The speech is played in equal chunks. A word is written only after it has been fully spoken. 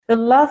The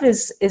love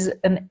is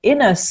an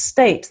inner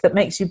state that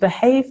makes you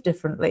behave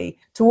differently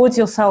towards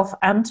yourself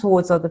and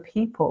towards other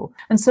people.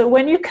 And so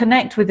when you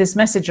connect with this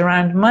message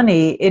around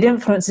money, it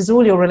influences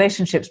all your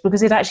relationships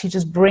because it actually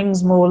just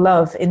brings more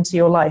love into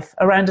your life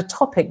around a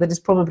topic that is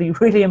probably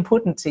really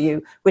important to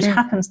you, which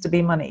happens to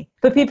be money.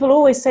 But people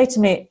always say to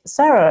me,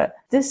 Sarah,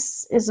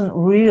 this isn't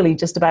really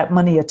just about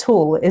money at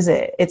all, is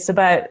it? It's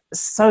about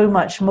so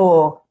much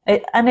more.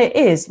 And it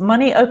is.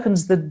 Money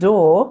opens the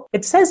door.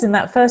 It says in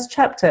that first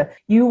chapter,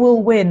 you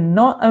will win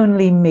not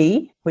only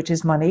me, which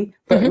is money,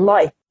 but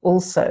life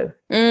also.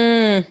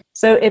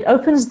 So it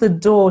opens the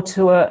door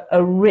to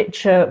a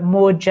richer,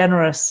 more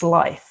generous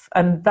life.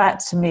 And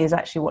that to me is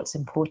actually what's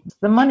important.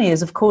 The money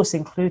is, of course,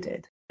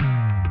 included.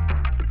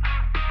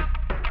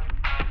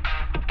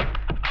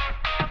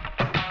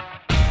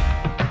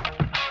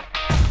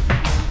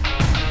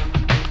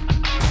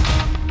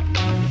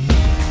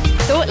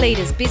 Thought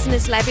Leaders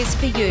Business Lab is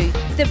for you,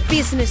 the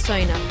business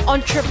owner,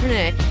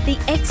 entrepreneur, the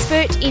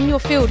expert in your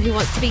field who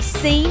wants to be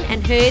seen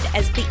and heard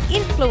as the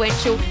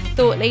influential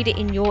thought leader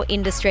in your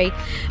industry.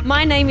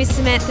 My name is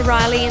Samantha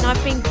Riley and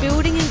I've been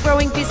building and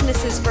growing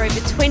businesses for over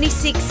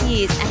 26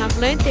 years, and I've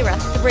learned there are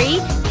 3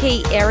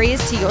 key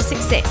areas to your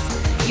success: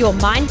 your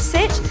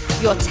mindset,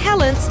 your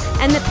talents,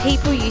 and the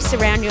people you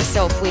surround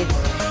yourself with.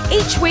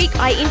 Each week,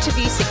 I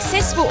interview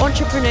successful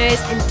entrepreneurs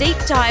and deep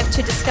dive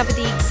to discover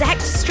the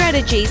exact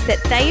strategies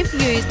that they have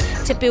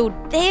used to build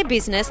their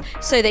business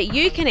so that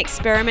you can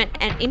experiment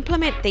and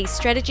implement these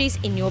strategies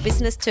in your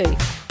business too.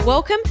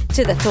 Welcome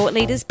to the Thought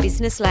Leaders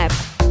Business Lab.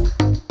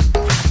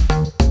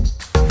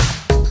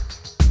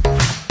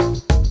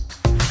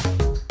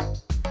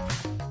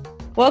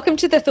 Welcome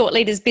to the Thought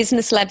Leaders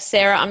Business Lab,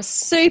 Sarah. I'm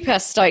super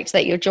stoked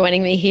that you're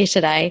joining me here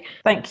today.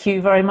 Thank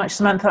you very much,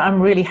 Samantha.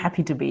 I'm really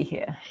happy to be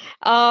here.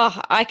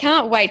 Oh, I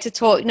can't wait to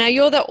talk. Now,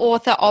 you're the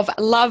author of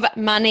Love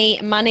Money,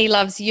 Money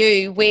Loves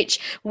You, which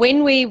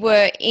when we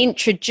were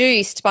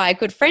introduced by a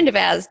good friend of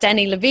ours,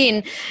 Danny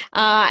Levin,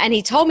 and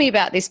he told me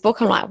about this book,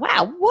 I'm like,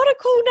 wow, what a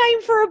cool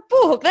name for a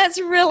book. That's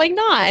really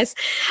nice.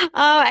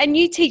 And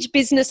you teach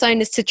business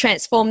owners to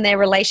transform their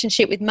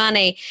relationship with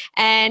money.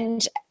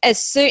 And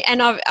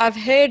I've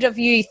heard of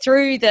you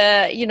through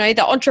the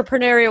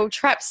entrepreneurial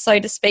traps, so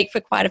to speak,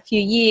 for quite a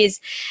few years.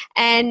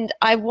 And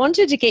I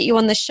wanted to get you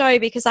on the show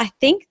because I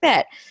think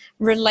that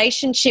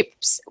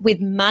relationships with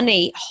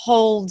money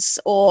holds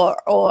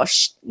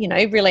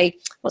really,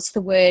 what's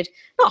the word?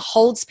 Not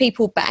holds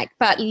people back,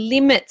 but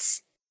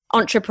limits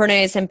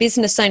entrepreneurs and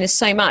business owners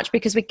so much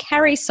because we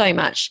carry so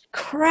much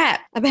crap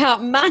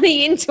about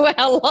money into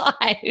our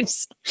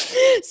lives.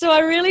 So I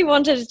really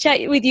wanted to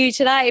chat with you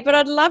today, but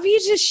I'd love you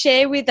to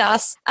share with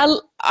us.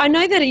 I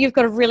know that you've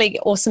got a really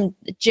awesome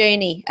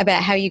journey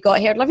about how you got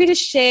here. I'd love you to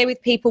share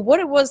with people what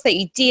it was that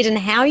you did and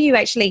how you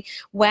actually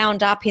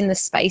wound up in the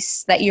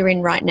space that you're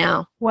in right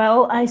now.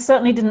 Well, I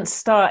certainly didn't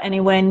start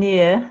anywhere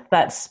near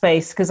that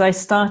space because I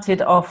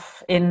started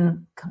off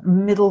in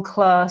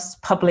middle-class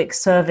public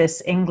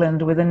service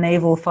England with a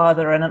naval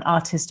father and an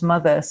artist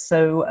mother.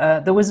 So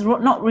there was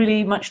not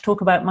really much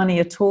talk about money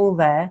at all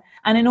there.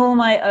 And in all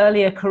my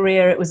earlier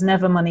career, it was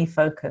never money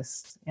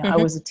focused. I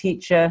was a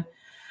teacher.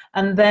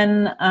 And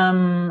then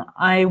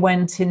I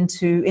went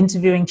into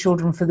interviewing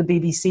children for the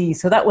BBC.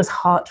 So that was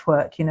heart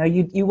work.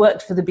 You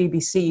worked for the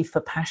BBC for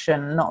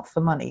passion, not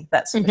for money.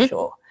 That's for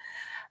sure.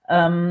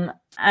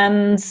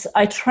 And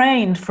I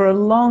trained for a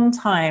long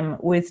time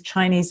with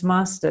Chinese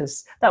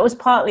masters. That was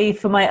partly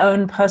for my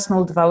own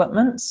personal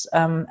development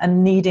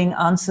and needing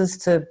answers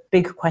to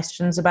big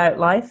questions about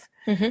life.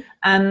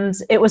 And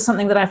it was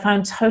something that I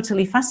found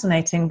totally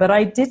fascinating, but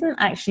I didn't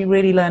actually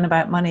really learn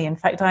about money. In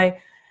fact, I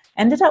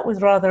ended up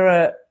with rather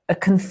a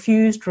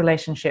confused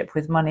relationship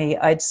with money.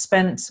 I'd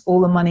spent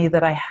all the money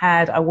that I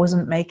had. I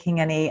wasn't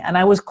making any. And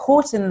I was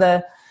caught in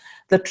the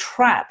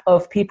trap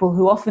of people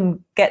who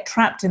often get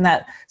trapped in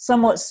that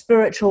somewhat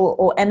spiritual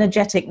or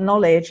energetic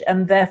knowledge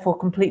and therefore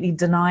completely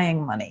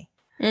denying money,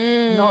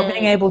 not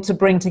being able to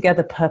bring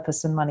together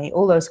purpose and money,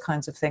 all those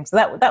kinds of things. So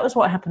that was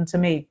what happened to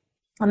me.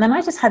 And then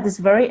I just had this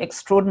very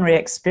extraordinary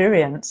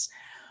experience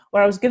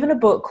where I was given a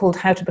book called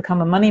How to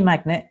Become a Money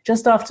Magnet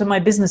just after my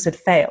business had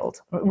failed,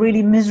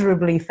 really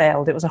miserably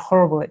failed. It was a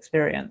horrible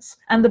experience.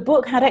 And the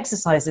book had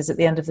exercises at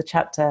the end of the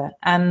chapter.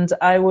 And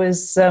I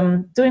was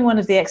doing one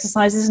of the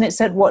exercises and it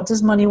said, what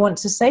does money want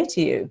to say to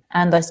you?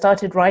 And I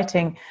started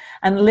writing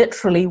and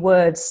literally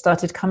words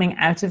started coming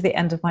out of the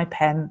end of my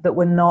pen that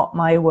were not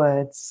my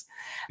words.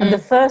 And the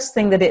first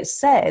thing that it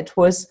said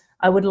was,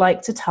 I would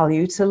like to tell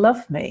you to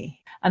love me.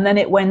 And then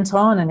it went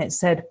on and it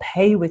said,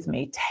 pay with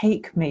me,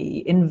 take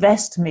me,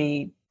 invest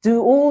me,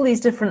 do all these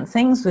different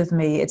things with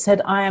me. It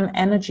said, I am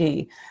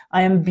energy.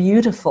 I am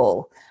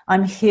beautiful.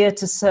 I'm here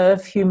to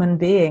serve human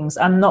beings.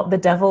 I'm not the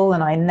devil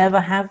and I never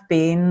have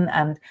been.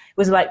 And it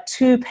was like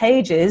 2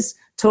 pages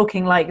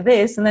talking like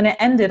this. And then it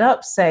ended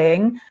up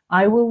saying,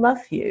 I will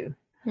love you.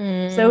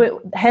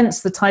 So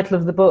hence the title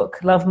of the book,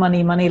 Love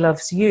Money, Money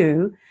Loves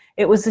You.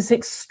 It was this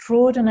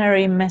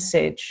extraordinary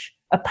message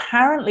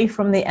apparently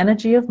from the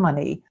energy of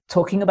money,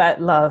 talking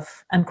about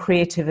love and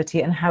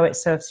creativity and how it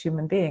serves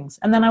human beings.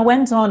 And then I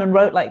went on and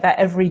wrote like that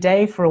every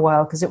day for a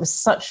while because it was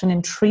such an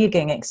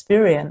intriguing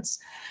experience,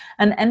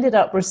 and ended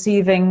up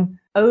receiving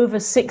over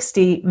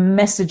 60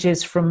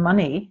 messages from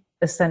money,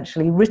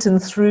 essentially written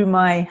through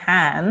my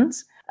hand,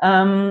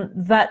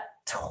 that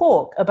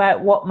talk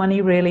about what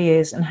money really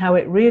is and how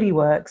it really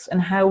works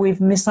and how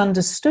we've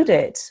misunderstood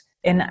it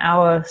in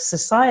our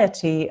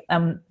society,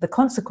 the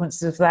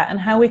consequences of that, and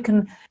how we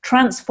can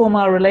transform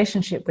our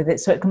relationship with it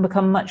so it can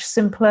become much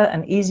simpler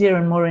and easier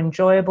and more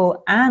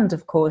enjoyable and,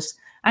 of course,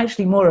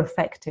 actually more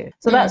effective.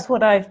 So that's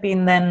what I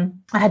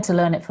had to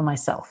learn it for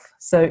myself.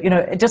 So,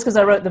 just because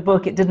I wrote the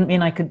book, it didn't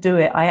mean I could do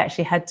it. I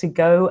actually had to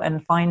go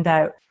and find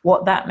out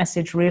what that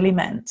message really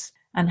meant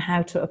and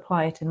how to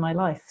apply it in my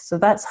life. So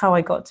that's how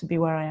I got to be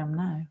where I am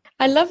now.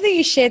 I love that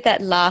you shared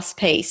that last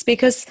piece,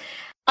 because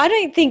I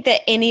don't think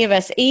that any of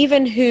us,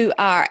 even who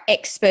are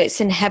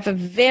experts and have a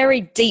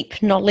very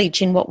deep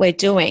knowledge in what we're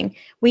doing,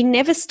 we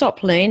never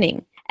stop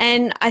learning.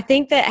 And I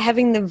think that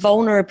having the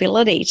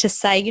vulnerability to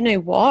say, you know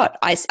what,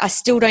 I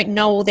still don't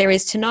know all there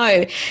is to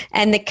know,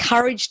 and the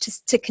courage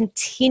to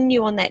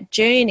continue on that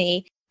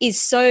journey is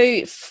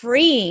so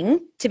freeing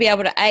to be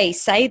able to A,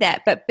 say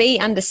that, but B,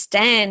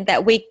 understand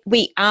that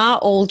we are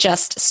all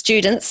just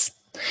students,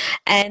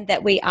 and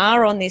that we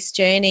are on this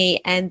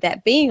journey, and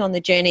that being on the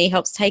journey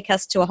helps take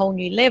us to a whole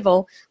new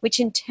level,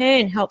 which in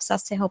turn helps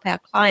us to help our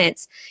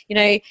clients.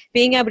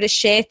 Being able to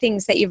share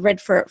things that you've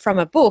read from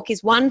a book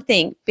is one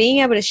thing. Being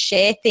able to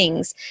share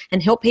things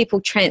and help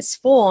people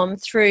transform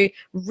through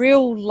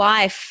real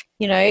life,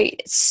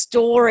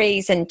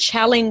 stories and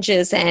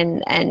challenges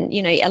and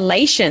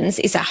elations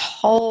is a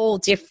whole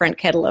different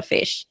kettle of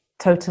fish.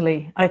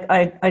 Totally.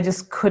 I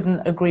just couldn't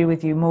agree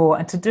with you more.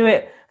 And to do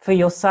it for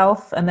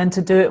yourself and then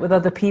to do it with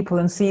other people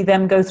and see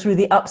them go through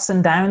the ups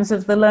and downs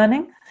of the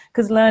learning,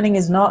 because learning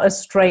is not a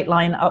straight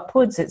line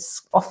upwards.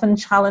 It's often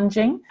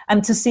challenging.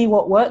 And to see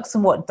what works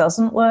and what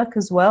doesn't work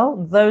as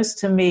well, those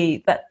to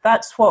me,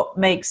 that's what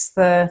makes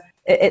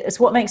it's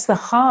what makes the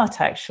heart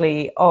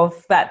actually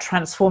of that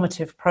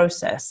transformative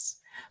process.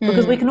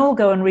 Because we can all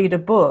go and read a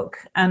book,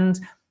 and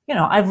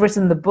I've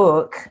written the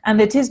book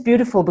and it is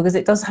beautiful because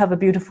it does have a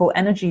beautiful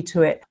energy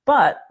to it.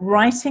 But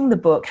writing the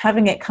book,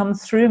 having it come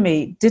through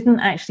me, didn't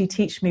actually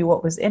teach me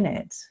what was in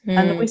it.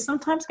 And we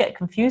sometimes get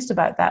confused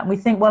about that. And we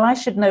think, well, I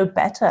should know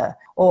better,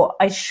 or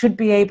I should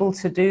be able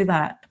to do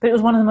that. But it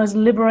was one of the most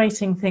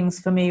liberating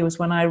things for me was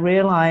when I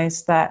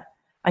realized that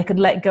I could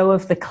let go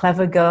of the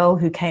clever girl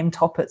who came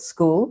top at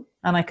school.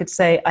 And I could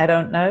say, I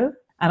don't know.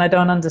 And I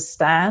don't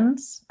understand,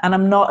 and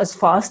I'm not as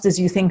fast as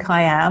you think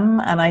I am,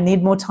 and I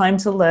need more time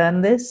to learn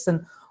this,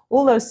 and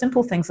all those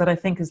simple things that I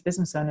think as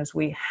business owners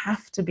we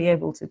have to be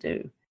able to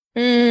do.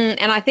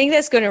 And I think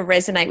that's going to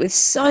resonate with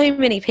so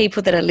many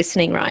people that are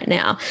listening right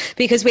now,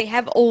 because we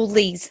have all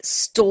these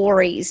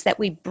stories that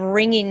we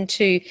bring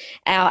into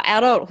our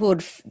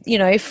adulthood,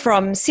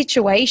 from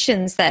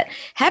situations that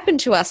happened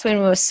to us when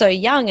we were so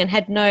young and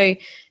had no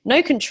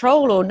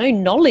control or no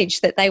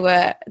knowledge that they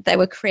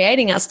were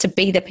creating us to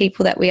be the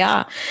people that we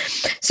are.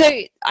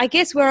 So I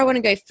guess where I want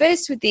to go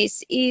first with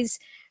this is,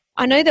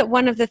 I know that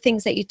one of the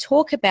things that you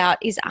talk about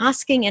is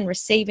asking and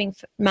receiving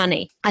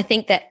money. I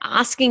think that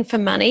asking for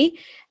money,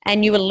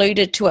 and you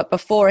alluded to it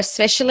before,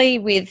 especially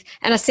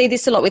and I see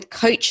this a lot with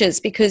coaches,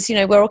 because,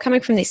 we're all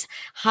coming from this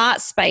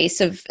heart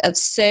space of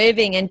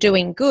serving and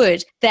doing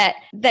good, that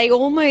they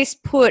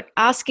almost put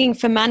asking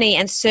for money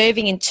and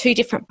serving in two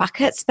different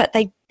buckets, but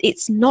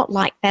it's not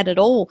like that at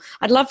all.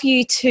 I'd love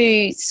you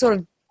to sort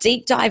of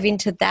deep dive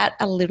into that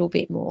a little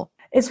bit more.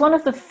 It's one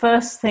of the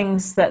first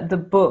things that the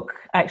book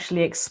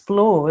actually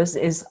explores,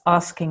 is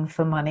asking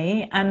for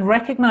money and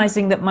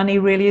recognizing that money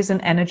really is an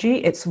energy.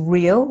 It's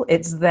real.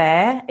 It's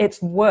there.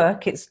 It's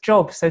work. Its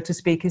job, so to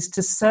speak, is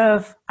to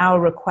serve our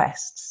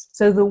requests.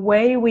 So the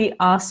way we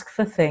ask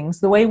for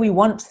things, the way we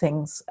want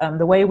things,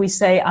 the way we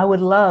say, I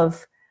would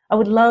love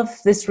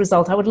this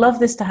result. I would love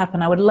this to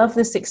happen. I would love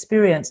this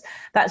experience.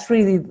 That's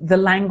really the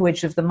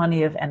language of the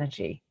money of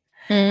energy.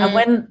 And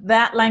when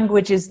that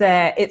language is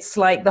there, it's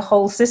like the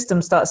whole system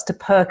starts to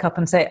perk up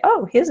and say,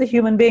 oh, here's a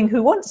human being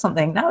who wants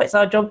something. Now it's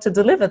our job to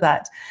deliver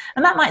that.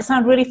 And that might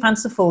sound really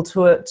fanciful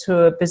to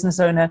a business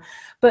owner,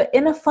 but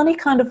in a funny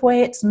kind of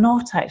way, it's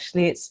not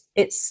actually.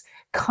 It's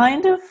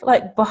kind of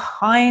like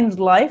behind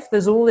life,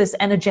 there's all this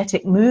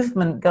energetic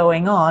movement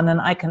going on, and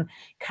I can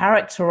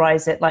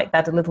characterize it like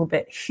that a little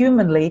bit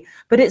humanly,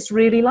 but it's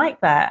really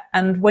like that.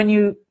 And when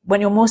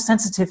you're more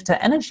sensitive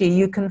to energy,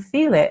 you can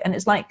feel it. And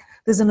it's like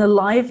there's an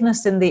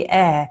aliveness in the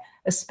air,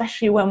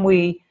 especially when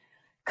we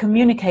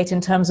communicate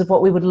in terms of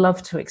what we would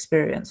love to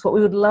experience, what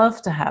we would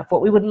love to have,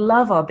 what we would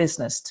love our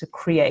business to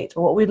create,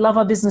 or what we'd love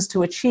our business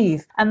to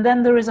achieve. And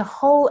then there is a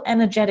whole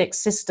energetic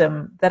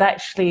system that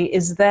actually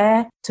is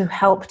there to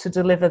help to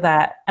deliver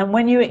that. And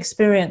when you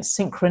experience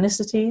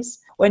synchronicities,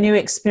 when you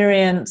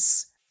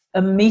experience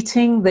a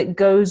meeting that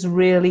goes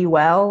really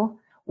well,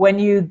 when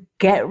you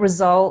get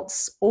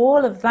results,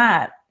 all of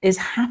that is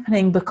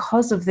happening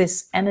because of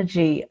this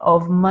energy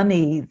of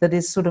money that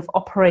is sort of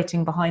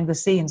operating behind the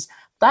scenes,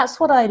 that's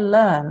what I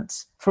learned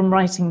from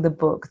writing the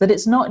book, that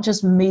it's not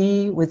just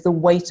me with the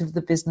weight of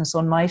the business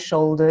on my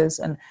shoulders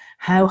and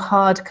how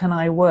hard can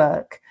I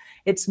work.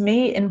 It's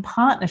me in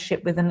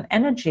partnership with an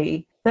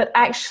energy that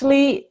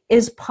actually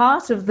is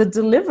part of the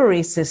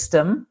delivery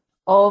system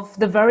of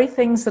the very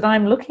things that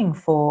I'm looking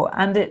for.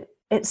 And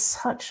it's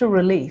such a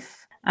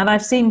relief. And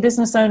I've seen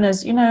business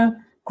owners,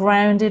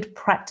 grounded,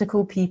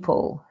 practical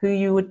people who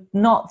you would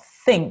not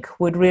think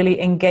would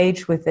really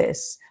engage with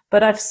this.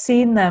 But I've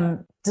seen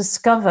them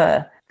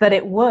discover that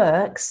it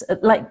works,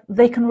 like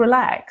they can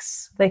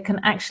relax. They can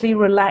actually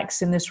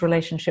relax in this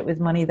relationship with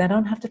money. They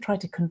don't have to try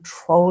to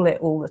control it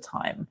all the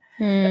time.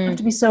 They don't have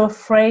to be so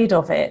afraid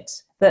of it,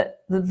 that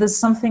there's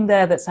something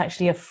there that's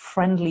actually a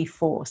friendly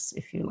force,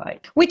 if you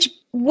like. Which,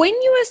 when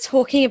you were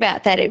talking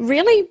about that, it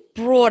really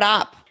brought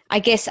up, I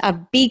guess, a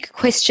big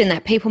question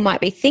that people might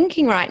be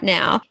thinking right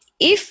now.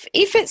 If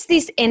it's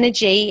this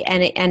energy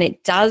and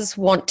it does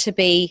want to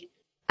be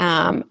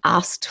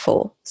asked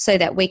for so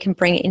that we can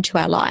bring it into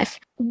our life,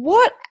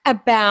 what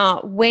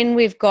about when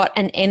we've got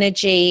an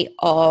energy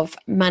of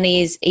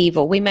money is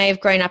evil? We may have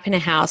grown up in a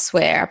house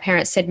where our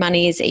parents said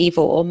money is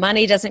evil, or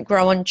money doesn't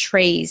grow on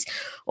trees,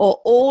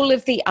 or all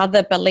of the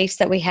other beliefs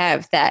that we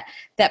have that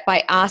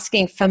by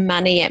asking for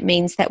money, it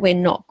means that we're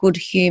not good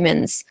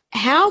humans.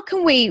 How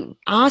can we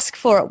ask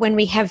for it when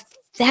we have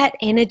that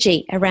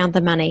energy around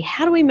the money?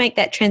 How do we make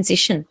that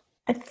transition?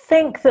 I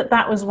think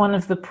that was one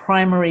of the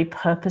primary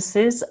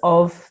purposes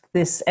of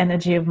this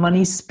energy of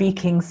money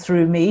speaking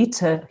through me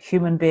to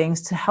human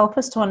beings, to help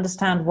us to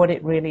understand what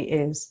it really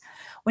is.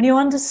 When you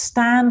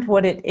understand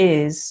what it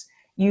is,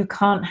 you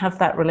can't have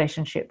that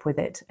relationship with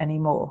it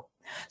anymore.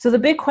 So the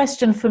big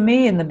question for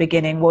me in the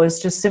beginning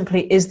was just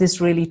simply, is this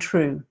really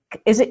true?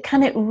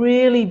 Can it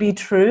really be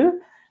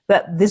true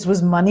that this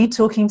was money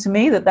talking to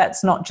me,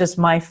 that's not just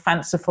my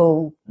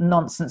fanciful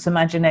nonsense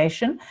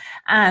imagination?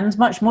 And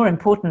much more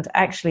important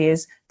actually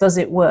is, does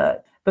it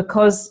work?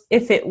 Because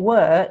if it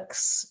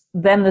works,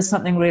 then there's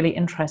something really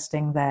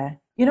interesting there.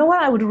 You know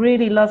what I would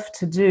really love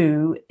to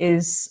do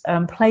is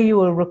play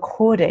you a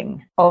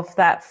recording of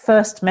that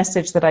first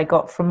message that I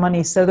got from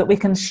money, so that we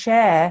can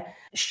share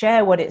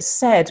what it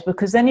said,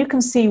 because then you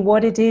can see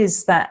what it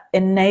is that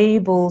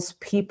enables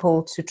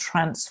people to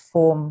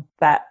transform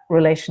that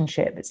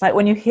relationship. It's like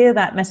when you hear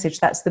that message,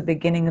 that's the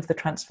beginning of the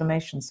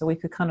transformation. So we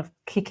could kind of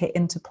kick it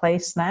into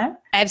place now.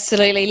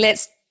 Absolutely.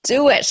 Let's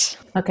do it.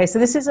 Okay, so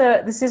this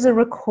is a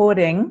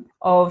recording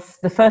of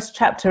the first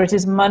chapter. It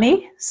is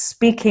money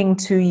speaking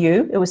to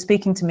you. It was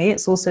speaking to me.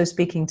 It's also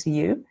speaking to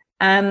you.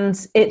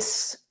 And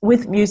it's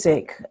with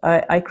music.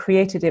 I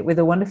created it with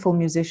a wonderful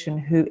musician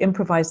who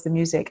improvised the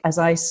music as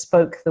I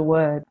spoke the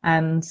word.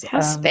 And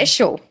how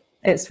special.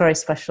 It's very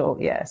special,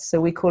 yes. So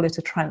we call it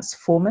a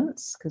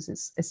transformance, because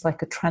it's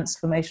like a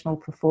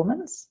transformational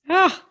performance.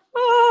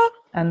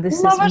 And this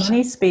is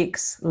Money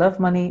Speaks, Love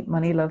Money,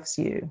 Money Loves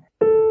You.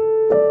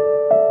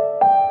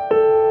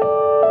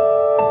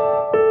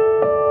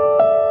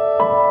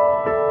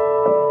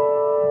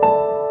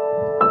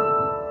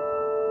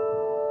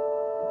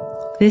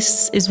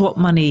 This is what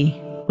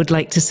money would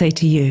like to say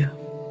to you.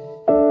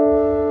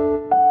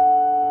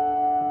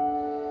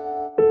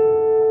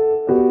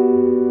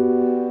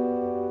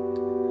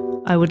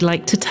 I would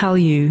like to tell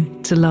you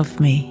to love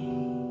me.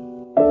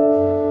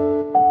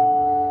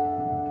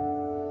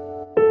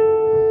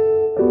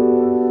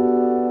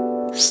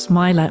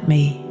 Smile at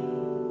me.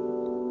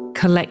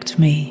 Collect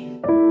me.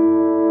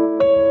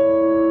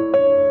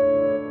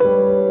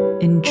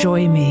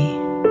 Enjoy me.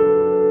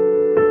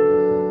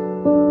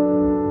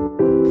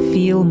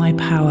 Feel my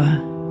power.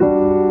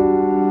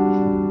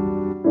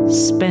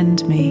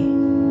 Spend me.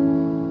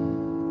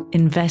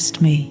 Invest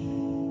me.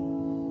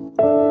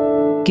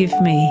 Give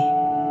me.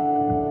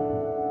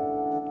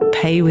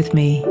 Pay with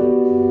me.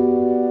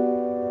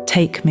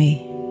 Take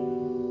me.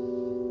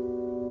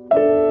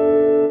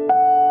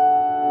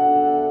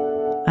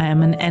 I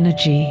am an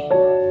energy.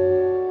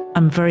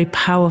 I'm very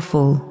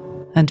powerful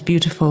and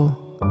beautiful.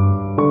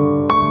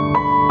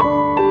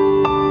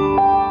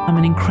 I'm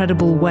an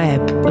incredible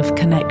web of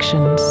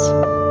connections.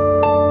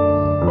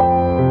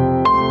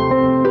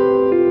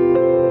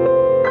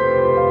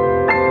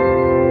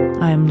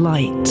 I am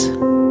light.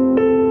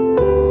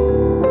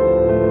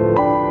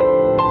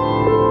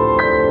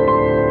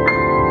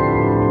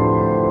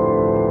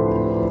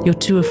 You're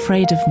too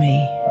afraid of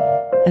me,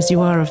 as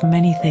you are of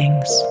many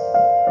things.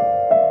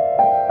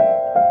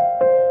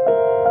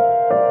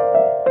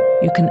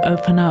 You can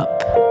open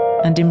up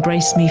and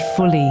embrace me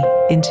fully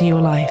into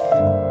your life.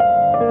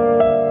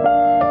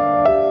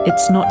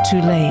 It's not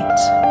too late.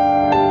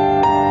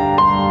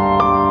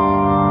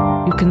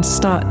 You can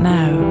start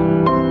now.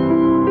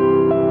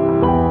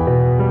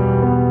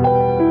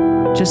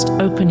 Just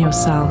open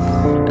yourself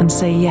and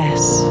say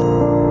yes.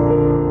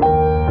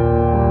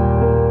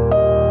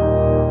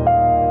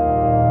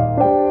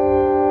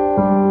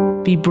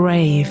 Be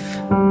brave.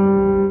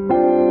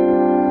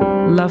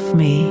 Love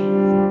me.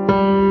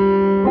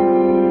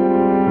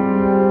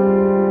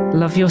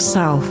 Love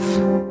yourself,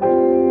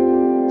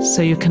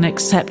 so you can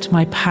accept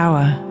my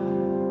power,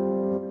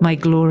 my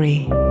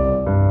glory,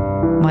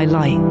 my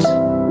light,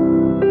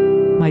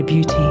 my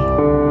beauty.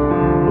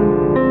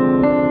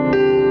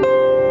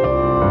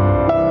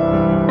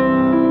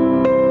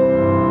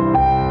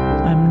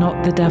 I'm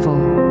not the devil.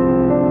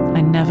 I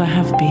never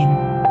have been.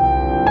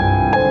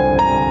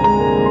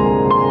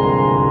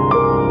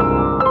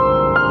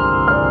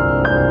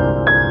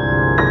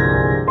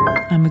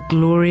 I'm a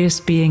glorious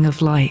being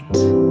of light.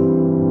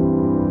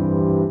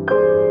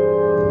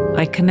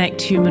 I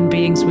connect human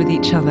beings with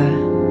each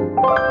other.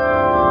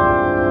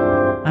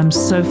 I'm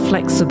so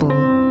flexible.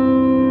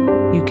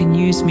 You can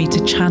use me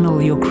to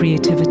channel your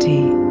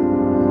creativity.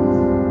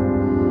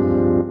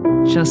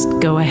 Just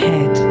go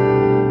ahead.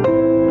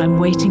 I'm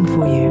waiting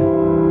for you.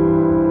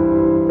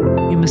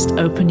 You must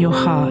open your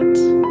heart.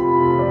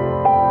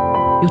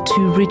 You're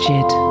too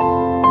rigid,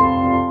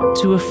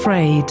 too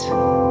afraid,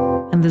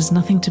 and there's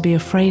nothing to be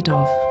afraid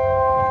of.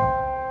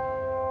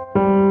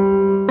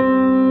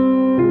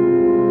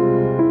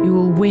 You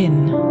will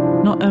win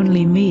not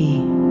only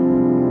me,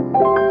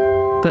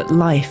 but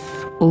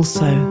life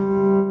also.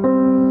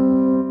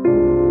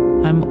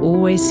 I'm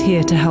always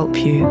here to help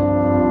you.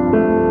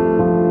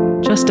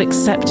 Just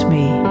accept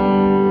me,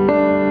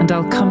 and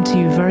I'll come to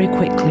you very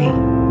quickly.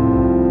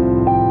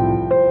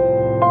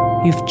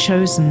 You've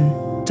chosen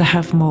to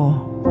have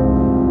more.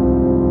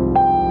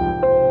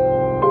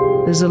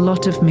 There's a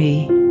lot of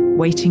me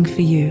waiting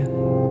for you.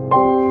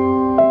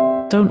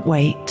 Don't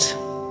wait.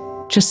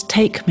 Just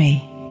take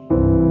me.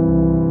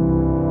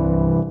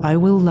 I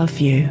will love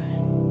you.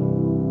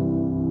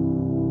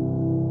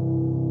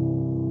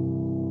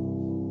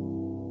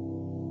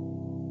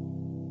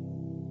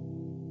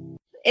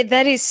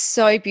 That is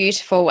so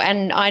beautiful,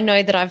 and I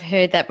know that I've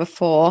heard that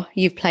before.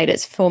 You've played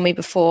it for me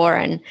before,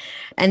 and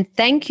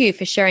thank you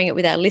for sharing it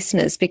with our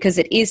listeners, because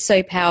it is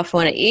so powerful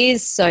and it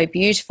is so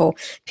beautiful.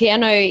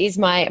 Piano is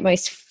my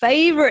most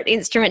favorite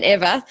instrument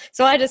ever,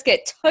 so I just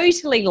get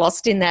totally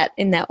lost in that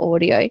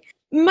audio.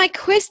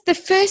 The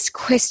first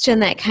question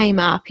that came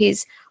up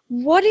is,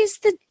 what is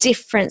the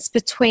difference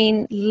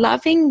between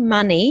loving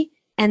money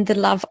and the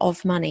love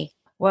of money?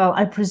 Well,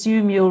 I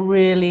presume you're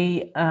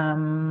really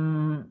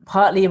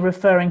partly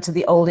referring to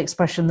the old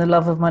expression, the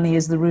love of money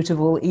is the root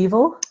of all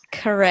evil.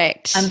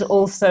 Correct. And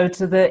also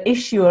to the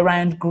issue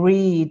around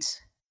greed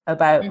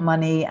about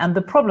money and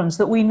the problems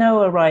that we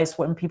know arise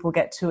when people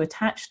get too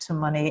attached to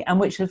money, and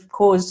which have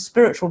caused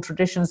spiritual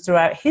traditions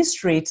throughout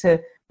history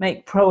to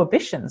make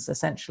prohibitions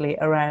essentially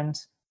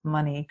around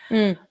money.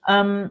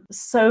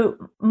 So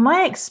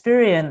my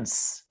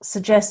experience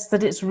suggests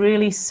that it's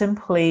really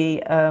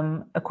simply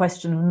a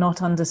question of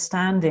not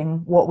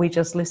understanding what we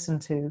just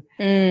listened to.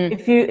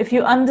 If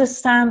you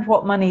understand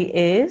what money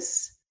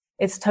is,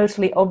 it's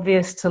totally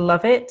obvious to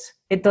love it.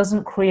 It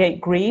doesn't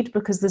create greed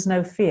because there's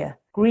no fear.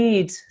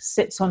 Greed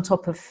sits on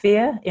top of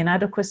fear,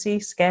 inadequacy,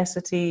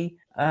 scarcity,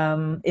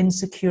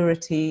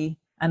 insecurity,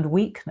 and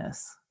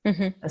weakness.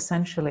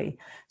 Essentially.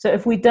 So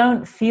if we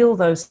don't feel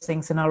those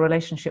things in our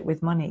relationship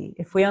with money,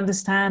 if we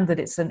understand that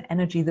it's an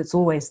energy that's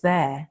always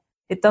there,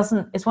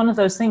 it's one of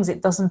those things,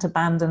 it doesn't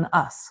abandon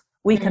us.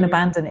 We can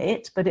abandon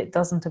it, but it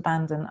doesn't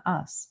abandon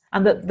us.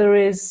 And that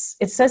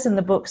it says in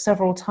the book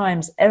several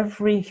times,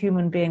 every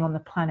human being on the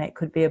planet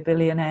could be a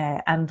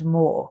billionaire and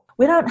more.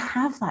 We don't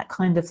have that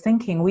kind of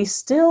thinking. We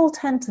still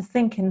tend to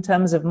think in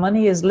terms of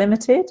money is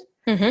limited.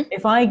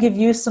 If I give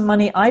you some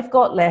money, I've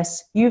got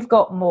less, you've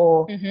got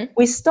more.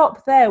 We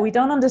stop there. We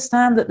don't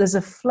understand that there's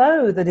a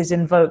flow that is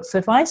invoked. So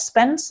if I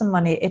spend some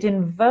money, it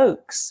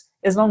invokes,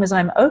 as long as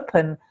I'm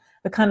open,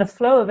 the kind of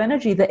flow of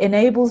energy that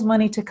enables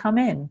money to come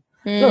in.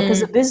 Look,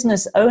 as a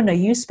business owner,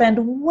 you spend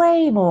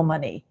way more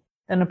money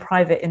than a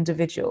private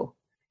individual.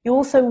 You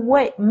also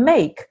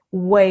make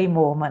way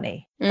more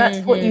money.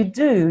 That's what you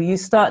do. You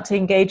start to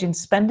engage in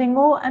spending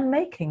more and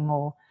making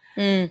more.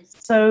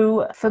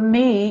 So for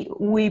me,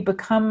 we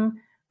become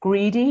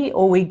greedy,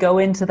 or we go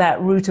into that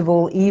root of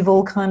all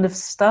evil kind of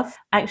stuff.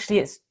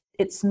 Actually,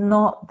 it's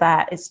not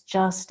that. It's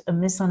just a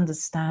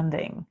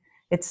misunderstanding.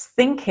 It's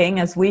thinking,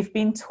 as we've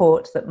been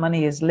taught, that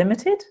money is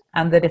limited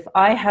and that if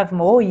I have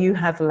more, you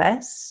have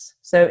less.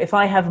 So if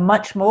I have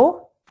much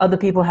more, other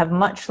people have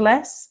much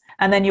less.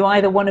 And then you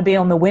either want to be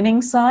on the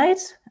winning side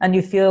and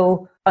you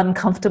feel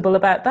uncomfortable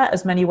about that,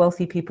 as many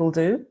wealthy people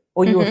do,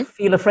 or you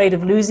feel afraid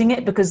of losing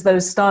it because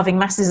those starving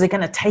masses are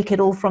going to take it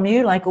all from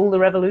you, like all the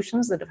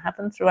revolutions that have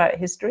happened throughout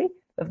history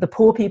of the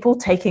poor people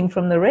taking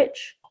from the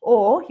rich.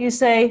 Or you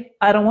say,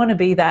 I don't want to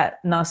be that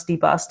nasty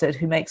bastard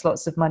who makes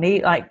lots of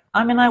money.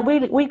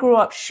 We grew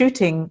up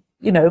shooting,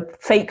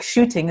 fake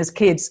shooting as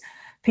kids,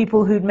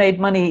 people who'd made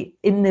money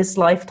in this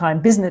lifetime,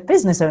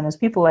 business owners,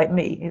 people like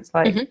me. It's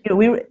like,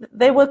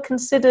 they were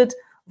considered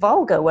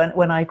vulgar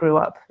when I grew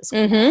up. It's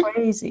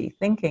crazy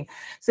thinking.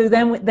 So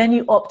then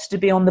you opt to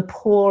be on the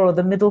poor or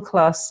the middle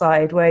class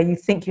side, where you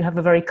think you have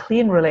a very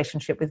clean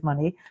relationship with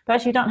money, but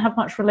actually you don't have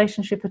much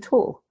relationship at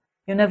all.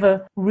 You're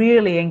never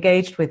really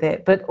engaged with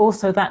it. But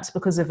also that's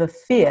because of a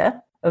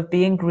fear of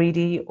being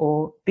greedy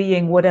or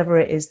being whatever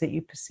it is that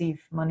you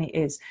perceive money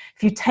is.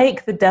 If you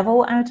take the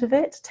devil out of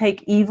it,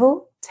 take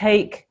evil,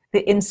 take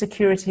the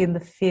insecurity and the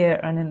fear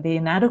and the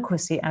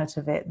inadequacy out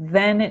of it,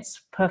 then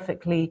it's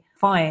perfectly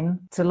fine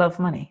to love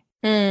money.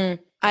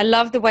 I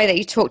love the way that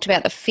you talked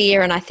about the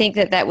fear, and I think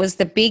that that was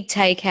the big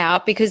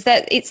takeout, because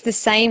that it's the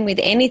same with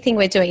anything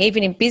we're doing,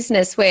 even in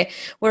business, where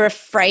we're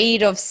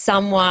afraid of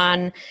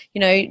someone,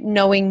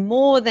 knowing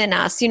more than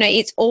us.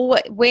 It's all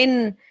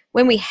when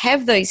we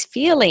have those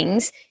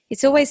feelings,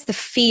 it's always the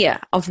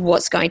fear of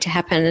what's going to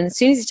happen. And as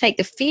soon as you take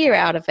the fear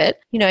out of it,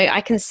 I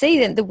can see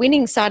that the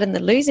winning side and the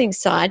losing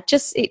side,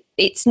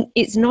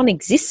 it's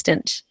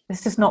non-existent.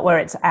 It's just not where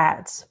it's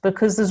at,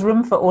 because there's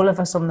room for all of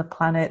us on the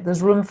planet.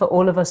 There's room for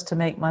all of us to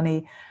make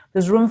money.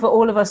 There's room for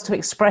all of us to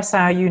express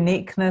our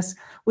uniqueness.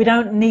 We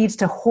don't need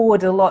to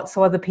hoard a lot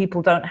so other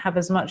people don't have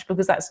as much,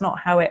 because that's not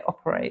how it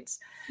operates.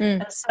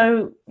 And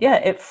so,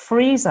 it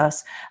frees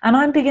us. And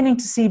I'm beginning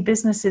to see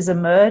businesses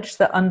emerge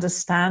that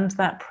understand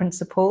that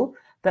principle,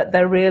 that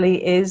there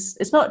really is,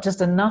 it's not just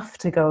enough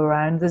to go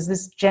around. There's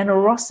this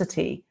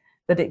generosity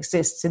that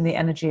exists in the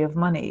energy of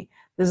money.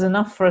 There's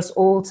enough for us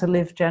all to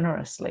live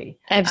generously.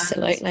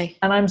 Absolutely.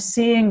 And I'm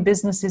seeing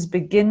businesses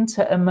begin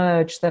to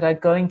emerge that are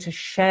going to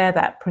share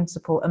that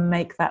principle and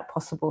make that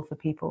possible for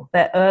people.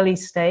 They're early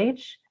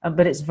stage,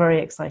 but it's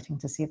very exciting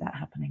to see that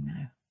happening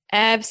now.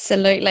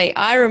 Absolutely.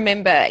 I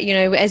remember,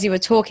 as you were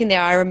talking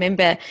there, I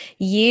remember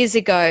years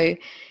ago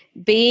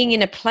being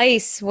in a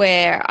place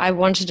where I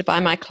wanted to buy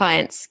my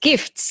clients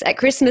gifts at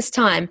Christmas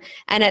time.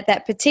 And at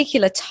that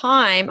particular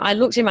time, I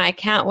looked in my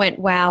account and went,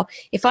 wow,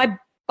 if I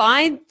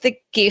buy the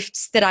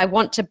gifts that I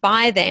want to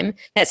buy them,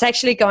 that's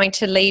actually going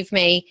to leave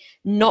me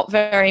not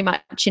very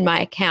much in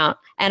my account.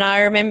 And I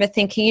remember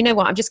thinking, you know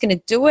what, I'm just going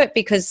to do it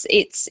because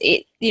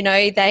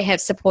they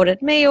have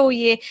supported me all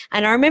year.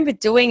 And I remember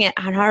doing it.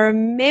 And I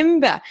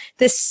remember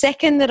the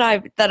second that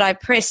I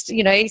pressed,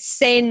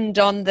 send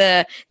on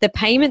the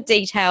payment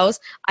details,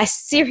 I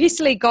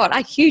seriously got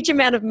a huge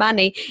amount of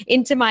money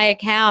into my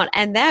account.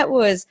 And that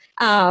was,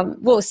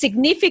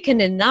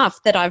 significant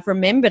enough that I've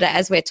remembered it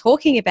as we're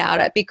talking about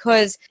it,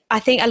 because I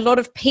think a lot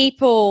of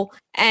people,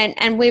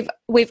 and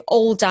we've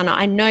all done it.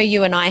 I know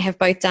you and I have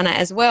both done it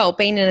as well,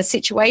 been in a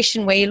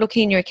situation where you're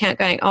looking in your account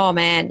going, oh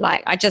man,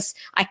 like I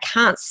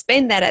can't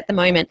spend that at the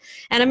moment.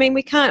 And I mean,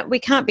 we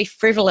can't be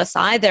frivolous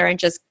either and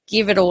just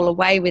give it all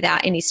away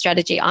without any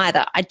strategy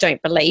either, I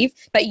don't believe.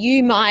 But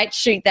you might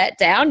shoot that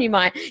down. You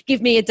might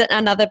give me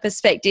another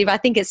perspective. I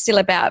think it's still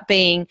about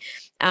being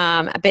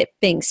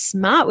being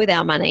smart with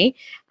our money,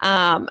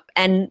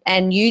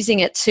 and using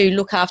it to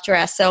look after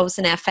ourselves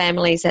and our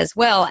families as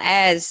well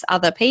as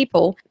other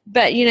people.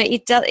 But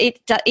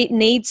it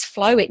needs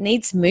flow. It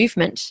needs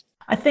movement.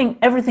 I think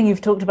everything you've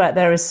talked about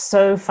there is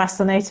so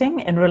fascinating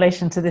in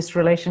relation to this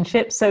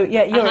relationship. So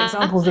your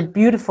example is a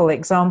beautiful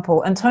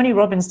example. And Tony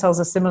Robbins tells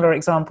a similar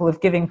example of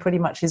giving pretty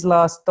much his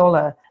last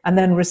dollar and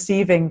then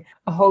receiving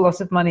a whole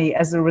lot of money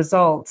as a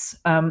result.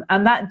 And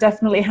that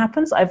definitely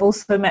happens. I've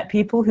also met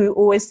people who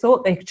always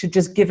thought they should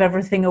just give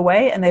everything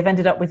away and they've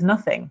ended up with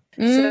nothing.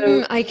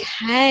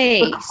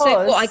 Okay.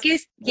 So I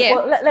guess,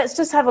 let's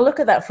just have a look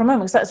at that for a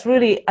moment, because that's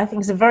really, I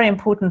think, is a very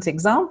important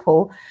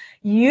example.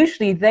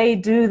 Usually they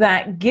do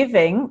that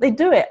giving, they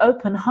do it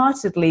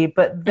open-heartedly,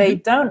 but they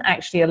don't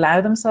actually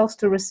allow themselves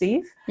to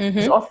receive.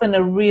 There's often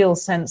a real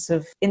sense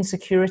of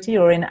insecurity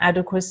or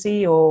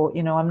inadequacy, or,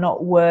 I'm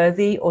not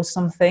worthy or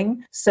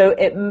something. So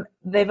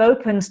they've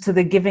opened to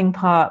the giving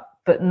part,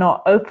 but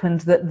not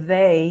opened that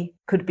they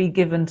could be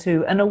given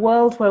to. And a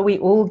world where we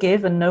all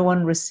give and no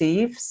one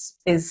receives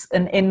is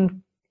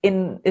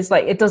it's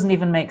like, it doesn't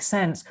even make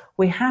sense.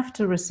 We have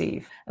to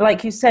receive.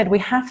 Like you said, we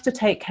have to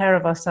take care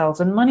of ourselves.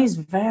 And money's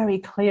very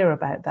clear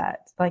about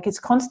that. Like, it's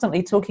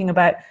constantly talking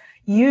about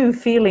you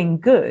feeling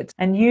good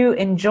and you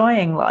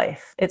enjoying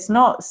life. It's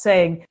not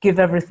saying give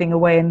everything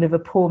away and live a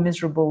poor,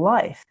 miserable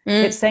life.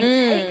 It's saying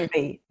take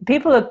me.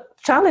 People are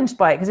challenged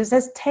by it because it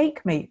says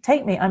take me,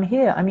 I'm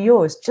here, I'm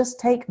yours, just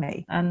take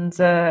me. And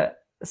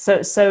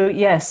So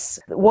yes,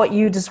 what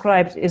you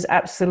described is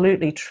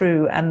absolutely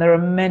true. And there are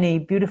many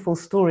beautiful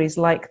stories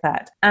like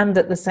that. And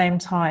at the same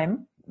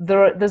time,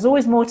 there's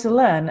always more to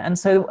learn. And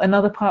so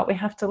another part we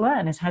have to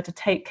learn is how to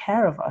take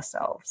care of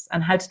ourselves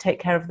and how to take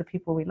care of the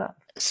people we love.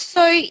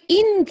 So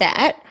in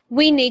that,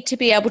 we need to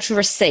be able to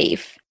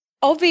receive.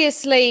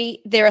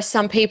 Obviously, there are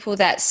some people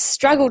that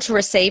struggle to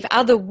receive.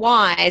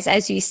 Otherwise,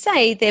 as you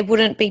say, there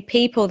wouldn't be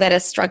people that are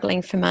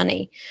struggling for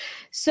money.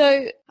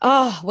 So,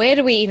 where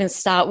do we even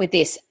start with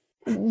this?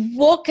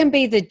 What can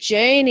be the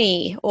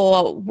journey,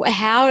 or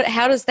how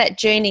does that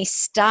journey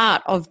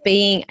start of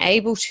being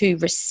able to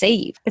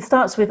receive? It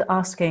starts with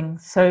asking.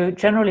 So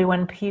generally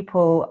when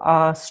people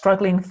are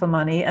struggling for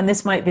money, and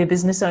this might be a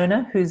business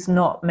owner who's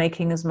not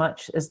making as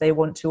much as they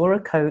want to, or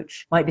a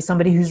coach, might be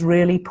somebody who's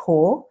really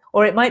poor,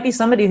 or it might be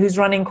somebody who's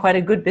running quite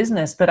a good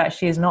business but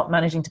actually is not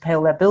managing to pay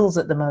all their bills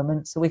at the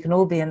moment. So we can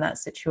all be in that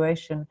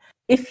situation.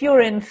 If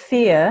you're in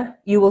fear,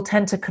 you will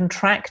tend to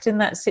contract in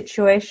that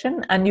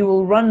situation, and you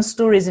will run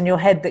stories in your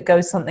head that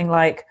go something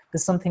like,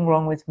 there's something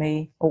wrong with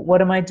me, or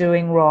what am I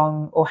doing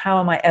wrong, or how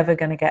am I ever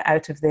going to get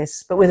out of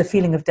this, but with a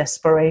feeling of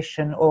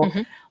desperation, or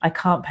I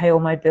can't pay all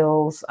my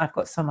bills, I've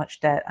got so much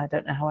debt, I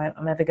don't know how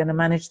I'm ever going to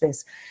manage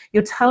this.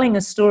 You're telling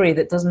a story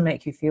that doesn't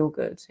make you feel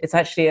good. It's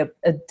actually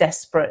a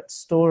desperate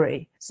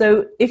story.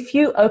 So if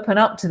you open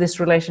up to this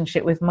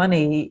relationship with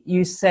money,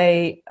 you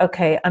say,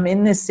 okay, I'm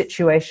in this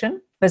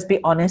situation. Let's be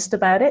honest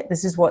about it.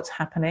 This is what's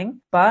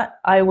happening, but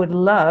I would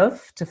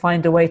love to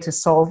find a way to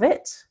solve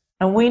it.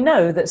 And we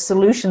know that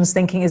solutions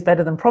thinking is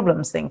better than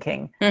problems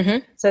thinking.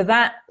 So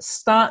that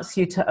starts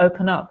you to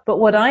open up. But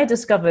what I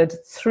discovered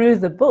through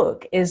the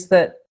book is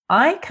that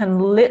I can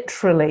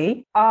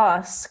literally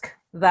ask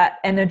that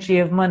energy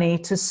of money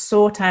to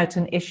sort out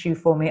an issue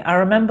for me. I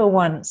remember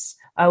once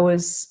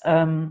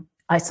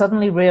I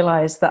suddenly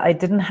realized that I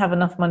didn't have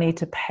enough money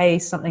to pay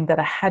something that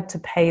I had to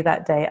pay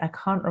that day. I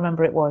can't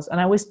remember it was.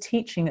 And I was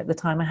teaching at the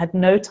time. I had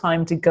no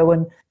time to go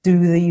and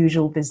do the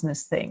usual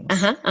business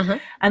things.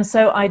 And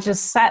so I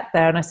just sat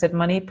there and I said,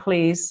 money,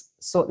 please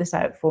sort this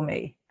out for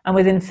me. And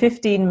within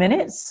 15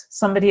 minutes,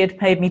 somebody had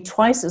paid me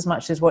twice as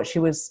much as what she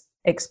was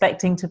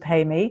expecting to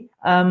pay me.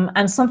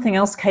 And something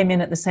else came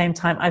in at the same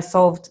time. I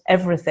solved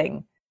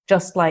everything.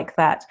 Just like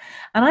that.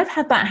 And I've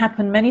had that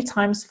happen many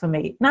times for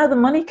me. Now, the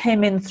money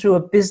came in through a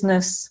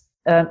business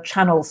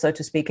channel, so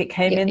to speak. It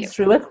came in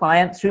through a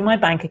client, through my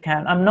bank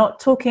account. I'm not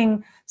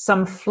talking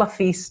some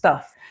fluffy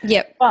stuff.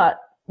 But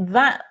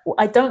that,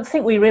 I don't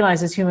think we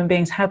realize as human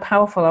beings how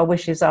powerful our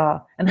wishes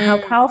are and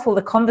how powerful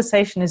the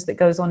conversation is that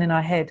goes on in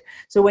our head.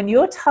 So when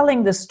you're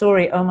telling the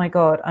story, oh my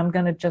God, I'm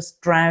going to just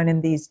drown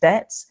in these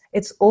debts,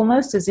 it's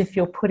almost as if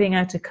you're putting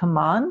out a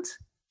command.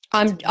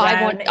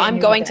 I'm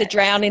going to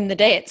drown in the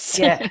debts.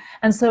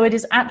 And so it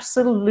is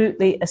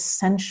absolutely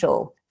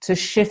essential to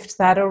shift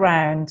that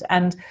around.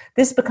 And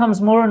this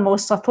becomes more and more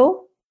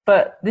subtle,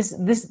 but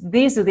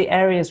these are the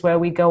areas where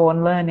we go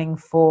on learning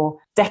for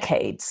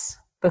decades,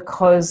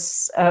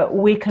 because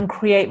we can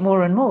create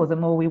more and more the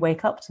more we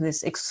wake up to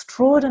this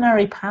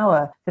extraordinary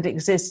power that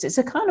exists. It's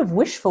a kind of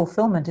wish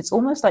fulfillment. It's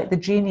almost like the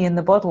genie in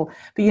the bottle,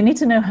 but you need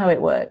to know how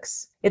it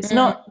works. It's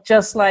not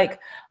just like,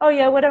 oh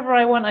yeah, whatever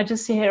I want, I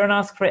just sit here and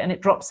ask for it and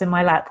it drops in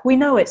my lap. We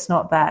know it's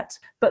not that,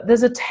 but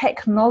there's a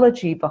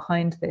technology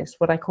behind this,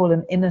 what I call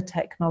an inner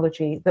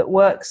technology that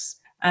works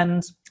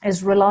and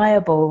is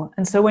reliable.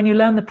 And so when you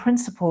learn the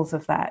principles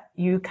of that,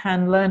 you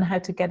can learn how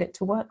to get it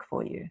to work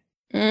for you.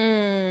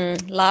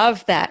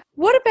 Love that.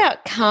 What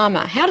about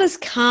karma? How does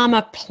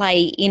karma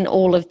play in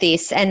all of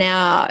this and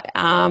our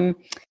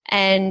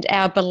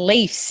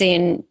beliefs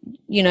in,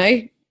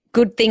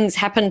 good things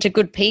happen to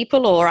good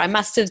people, or I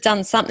must have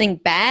done something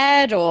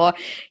bad, or,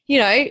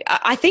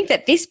 I think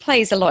that this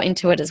plays a lot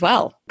into it as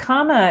well.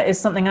 Karma is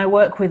something I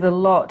work with a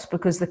lot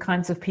because the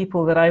kinds of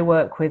people that I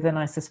work with, and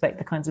I suspect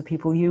the kinds of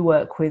people you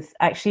work with,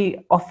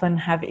 actually often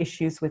have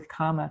issues with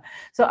karma.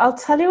 So I'll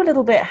tell you a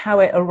little bit how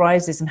it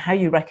arises and how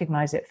you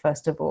recognize it,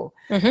 first of all,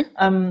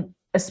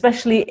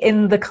 especially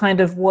in the kind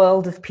of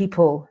world of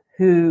people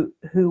who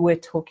we're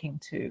talking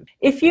to.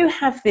 If you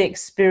have the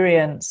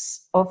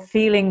experience of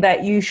feeling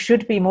that you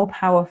should be more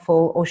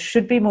powerful or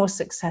should be more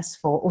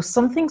successful, or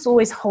something's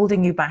always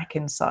holding you back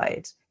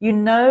inside, you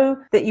know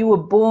that you were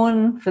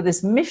born for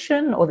this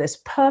mission or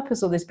this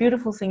purpose or this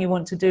beautiful thing you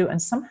want to do,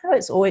 and somehow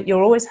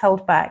you're always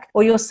held back,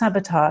 or you're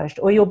sabotaged,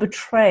 or you're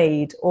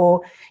betrayed,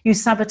 or you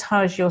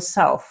sabotage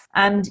yourself,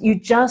 and you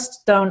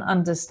just don't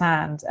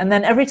understand. And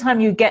then every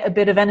time you get a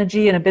bit of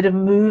energy and a bit of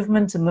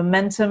movement and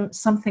momentum,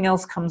 something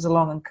else comes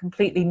along and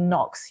completely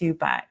knocks you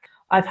back.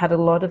 I've had a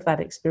lot of that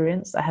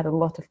experience. I had a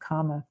lot of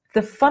karma.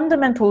 The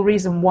fundamental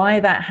reason why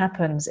that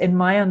happens, in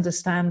my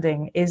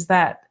understanding, is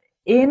that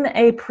in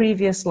a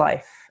previous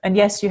life, and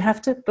yes, you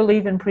have to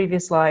believe in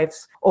previous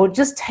lives, or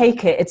just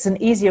take it, it's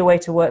an easier way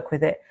to work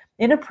with it.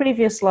 In a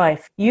previous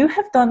life, you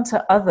have done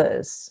to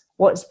others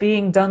what's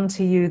being done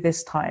to you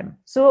this time.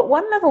 So at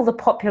one level, the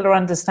popular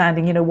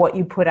understanding, what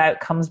you put out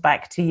comes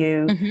back to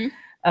you.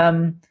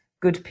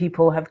 Good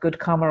people have good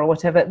karma or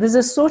whatever. There's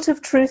a sort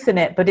of truth in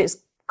it, but it's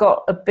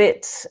got a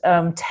bit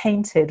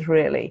tainted,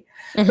 really.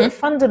 But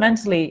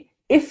fundamentally,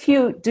 if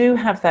you do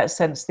have that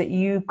sense that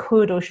you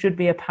could or should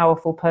be a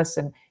powerful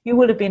person, you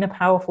will have been a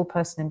powerful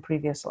person in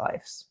previous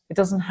lives. It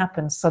doesn't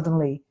happen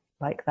suddenly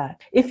like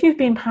that. If you've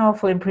been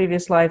powerful in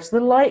previous lives, the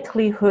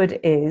likelihood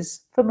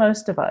is, for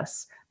most of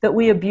us, that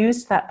we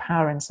abused that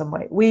power in some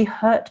way. We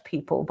hurt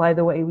people by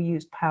the way we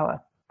used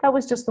power. That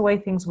was just the way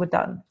things were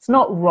done. It's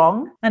not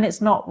wrong and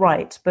it's not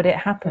right, but it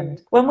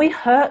happened. When we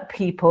hurt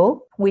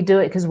people, we do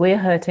it because we're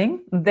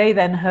hurting. They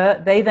then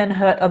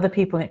hurt other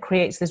people, and it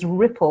creates this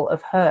ripple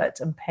of hurt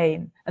and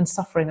pain and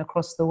suffering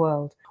across the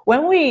world.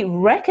 When we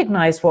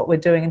recognize what we're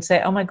doing and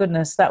say, oh my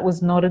goodness, that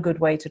was not a good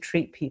way to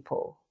treat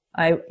people.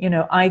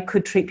 I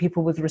could treat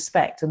people with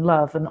respect and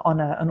love and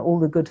honor and all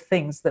the good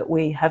things that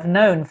we have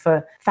known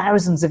for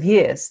thousands of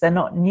years. They're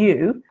not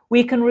new.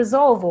 We can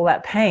resolve all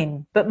that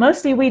pain, but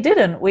mostly we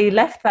didn't. We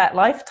left that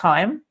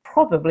lifetime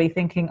probably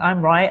thinking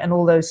I'm right and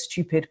all those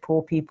stupid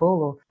poor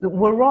people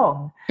were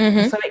wrong.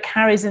 And so it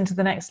carries into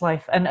the next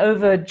life. And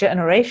over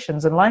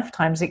generations and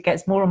lifetimes, it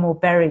gets more and more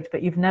buried,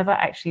 but you've never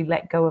actually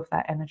let go of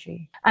that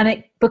energy.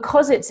 And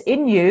because it's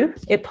in you,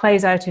 it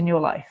plays out in your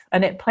life.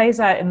 And it plays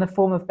out in the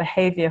form of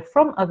behavior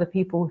from other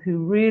people who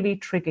really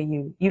trigger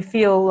you. You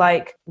feel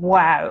like,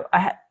 wow,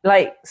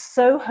 like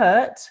so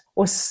hurt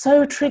or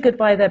so triggered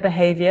by their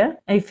behavior.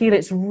 And you feel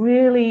it's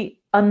really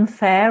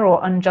unfair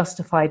or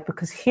unjustified,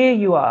 because here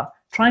you are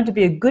trying to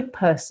be a good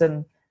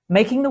person,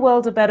 making the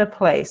world a better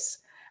place.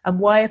 And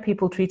why are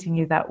people treating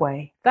you that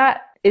way?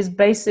 That is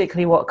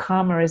basically what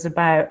karma is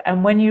about.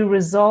 And when you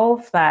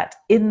resolve that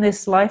in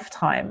this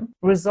lifetime,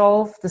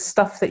 resolve the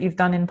stuff that you've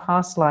done in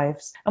past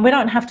lives, and we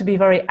don't have to be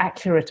very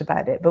accurate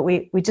about it, but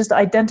we just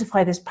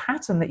identify this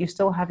pattern that you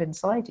still have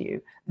inside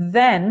you,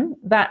 then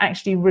that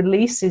actually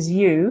releases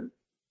you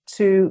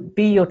to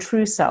be your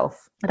true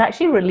self. It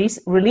actually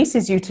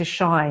releases you to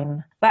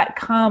shine. That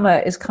karma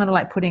is kind of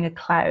like putting a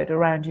cloud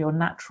around your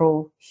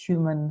natural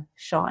human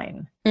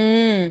shine.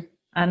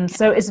 And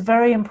so it's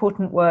very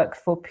important work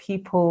for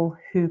people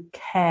who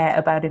care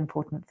about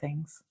important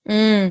things.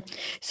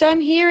 So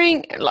I'm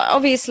hearing,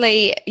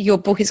 obviously, your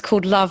book is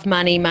called Love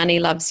Money, Money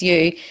Loves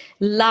You.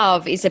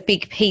 Love is a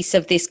big piece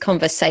of this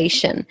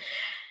conversation.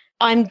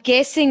 I'm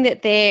guessing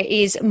that there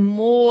is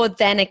more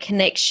than a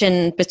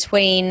connection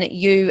between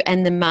you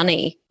and the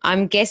money.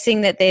 I'm guessing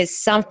that there's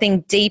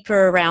something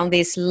deeper around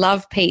this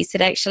love piece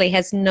that actually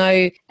has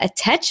no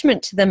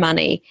attachment to the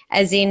money,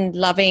 as in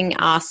loving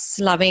us,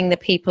 loving the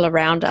people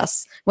around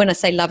us. When I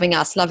say loving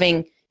us,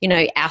 loving,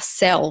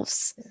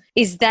 ourselves.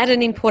 Is that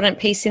an important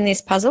piece in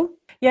this puzzle?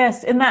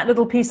 Yes, in that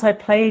little piece I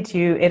played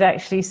you, it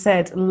actually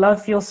said,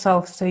 love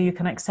yourself so you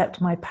can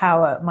accept my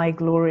power, my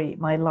glory,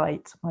 my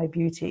light, my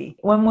beauty.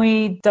 When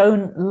we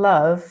don't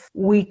love,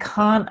 we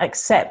can't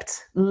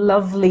accept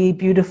lovely,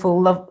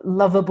 beautiful,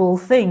 lovable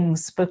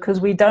things,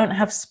 because we don't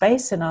have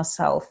space in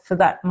ourselves for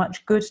that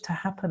much good to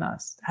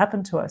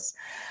happen to us.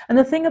 And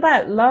the thing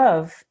about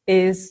love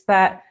is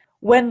that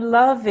when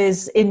love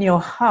is in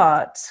your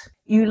heart,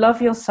 you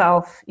love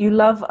yourself, you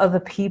love other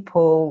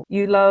people,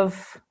 you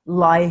love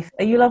life,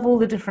 you love all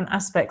the different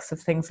aspects of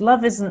things.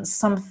 Love isn't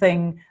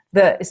something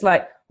that is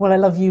like, well, I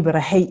love you, but I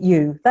hate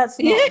you. That's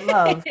not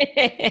love.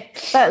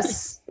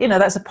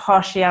 That's a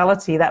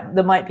partiality. That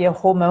there might be a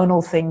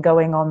hormonal thing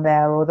going on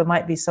there, or there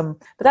might be but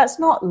that's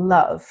not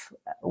love.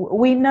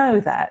 We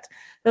know that.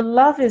 The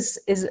love is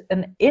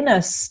an inner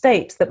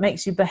state that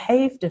makes you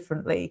behave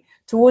differently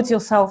towards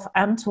yourself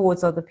and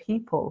towards other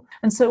people.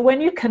 And so when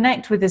you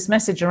connect with this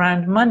message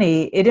around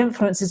money, it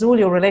influences all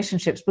your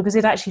relationships, because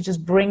it actually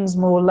just brings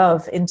more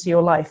love into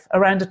your life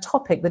around a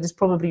topic that is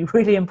probably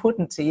really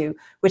important to you,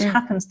 which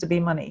happens to be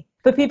money.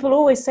 But people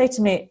always say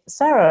to me,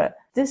 Sarah,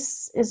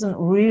 this isn't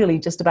really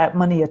just about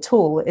money at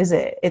all, is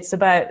it? It's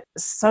about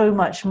so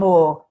much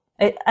more.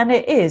 And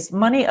it is.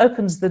 Money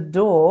opens the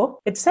door.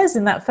 It says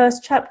in that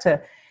first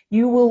chapter,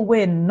 you will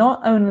win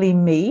not only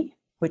me,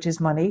 which is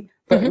money,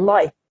 but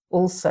life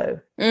also.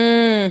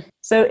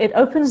 So it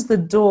opens the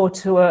door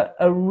to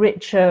a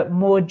richer,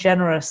 more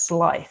generous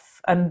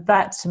life. And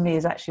that to me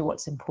is actually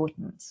what's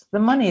important. The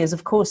money is,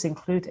 of course,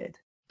 included.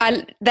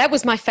 That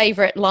was my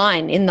favorite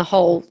line in the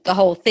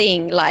whole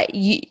thing. Like,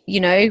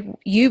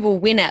 you will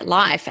win at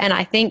life. And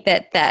I think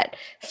that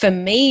for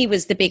me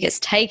was the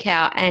biggest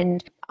takeout.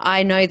 And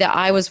I know that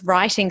I was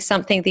writing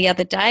something the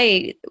other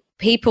day.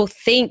 People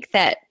think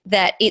that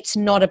it's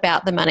not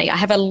about the money. I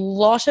have a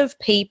lot of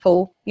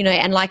people,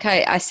 and like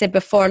I said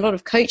before, a lot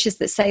of coaches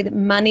that say that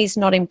money's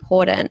not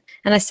important.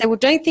 And I say, well,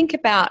 don't think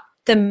about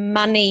the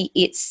money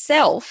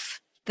itself,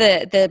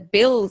 the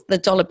bills, the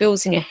dollar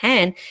bills in your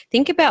hand.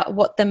 Think about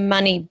what the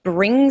money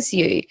brings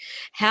you.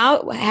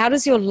 How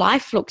does your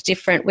life look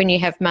different when you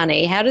have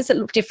money? How does it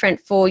look different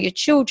for your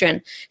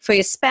children, for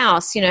your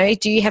spouse?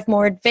 Do you have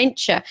more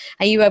adventure?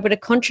 Are you able to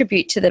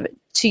contribute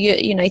to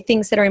your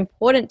things that are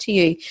important to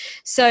you?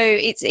 So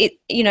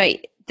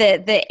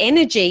the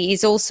energy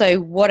is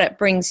also what it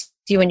brings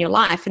you in your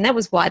life. And that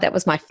was why that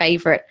was my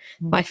favorite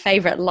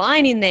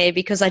line in there,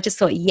 because I just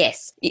thought,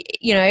 yes,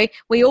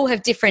 we all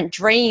have different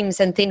dreams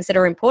and things that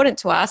are important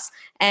to us,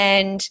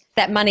 and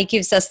that money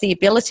gives us the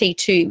ability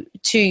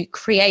to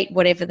create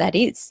whatever that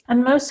is.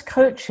 And most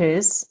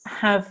coaches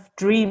have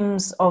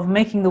dreams of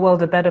making the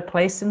world a better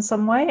place in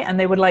some way, and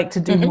they would like to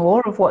do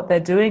more of what they're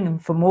doing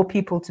and for more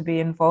people to be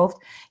involved.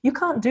 You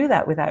can't do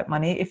that without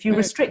money. If you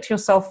restrict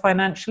yourself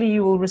financially,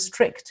 you will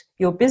restrict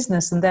your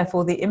business and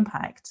therefore the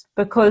impact.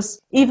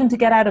 Because even to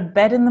get out of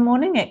bed in the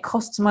morning, it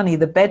costs money.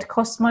 The bed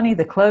costs money,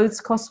 the clothes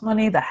cost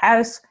money, the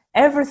house,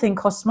 everything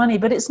costs money.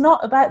 But it's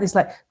not about this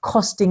like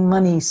costing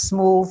money,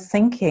 small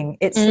thinking.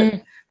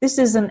 This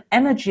is an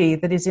energy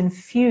that is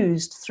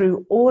infused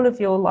through all of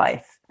your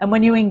life. And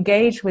when you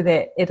engage with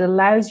it, it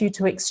allows you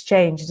to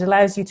exchange. It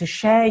allows you to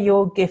share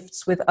your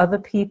gifts with other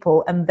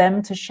people and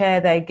them to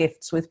share their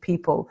gifts with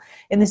people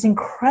in this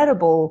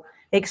incredible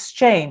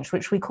exchange,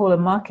 which we call a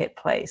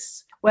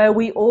marketplace, where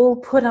we all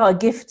put our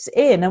gifts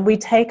in and we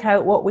take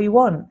out what we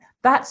want.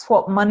 That's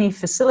what money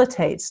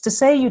facilitates. To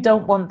say you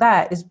don't want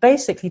that is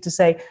basically to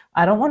say,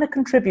 I don't want to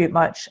contribute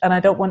much and I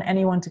don't want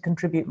anyone to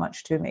contribute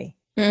much to me.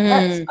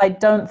 That, I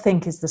don't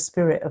think, is the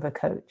spirit of a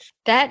coach.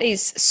 That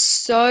is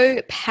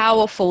so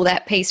powerful,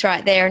 that piece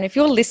right there. And if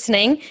you're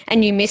listening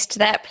and you missed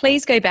that,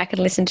 please go back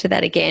and listen to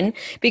that again.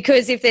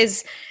 Because if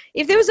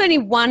there was only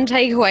one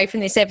takeaway from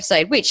this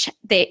episode, which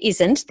there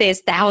isn't, there's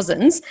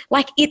thousands,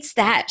 like it's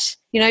that,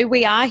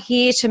 we are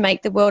here to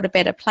make the world a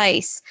better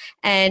place.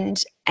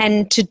 And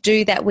to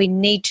do that, we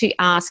need to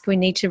ask, we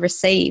need to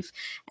receive.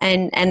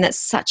 And that's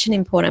such an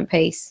important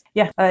piece.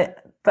 Yeah.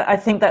 But I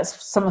think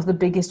that's some of the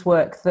biggest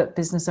work that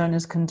business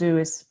owners can do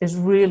is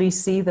really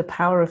see the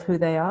power of who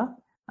they are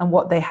and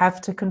what they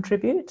have to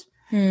contribute,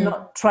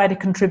 not try to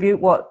contribute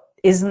what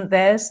isn't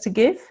theirs to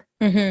give.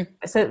 Mm-hmm.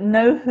 So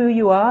know who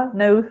you are,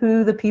 know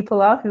who the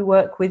people are who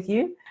work with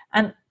you,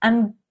 and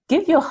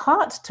give your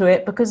heart to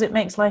it because it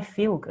makes life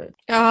feel good.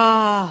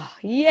 Oh,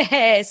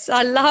 yes.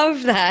 I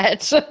love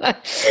that.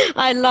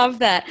 I love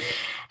that.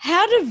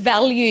 How do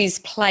values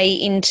play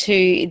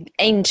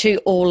into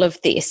all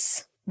of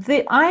this?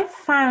 I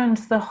found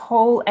the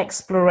whole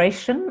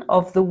exploration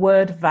of the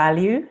word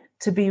value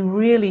to be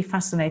really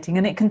fascinating,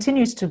 and it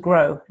continues to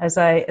grow as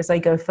I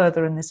go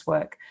further in this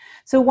work.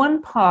 So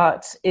one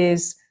part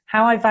is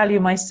how I value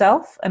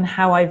myself and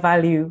how I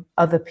value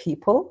other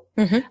people.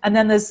 Mm-hmm. And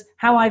then there's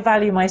how I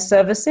value my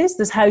services.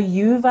 There's how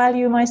you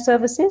value my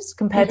services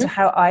compared to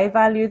how I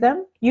value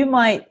them. You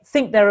might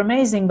think they're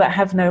amazing but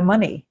have no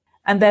money,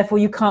 and therefore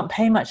you can't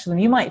pay much for them.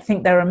 You might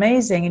think they're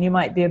amazing and you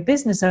might be a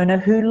business owner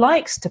who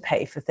likes to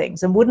pay for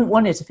things and wouldn't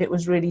want it if it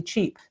was really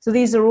cheap. So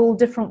these are all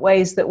different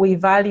ways that we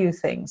value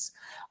things.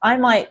 I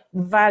might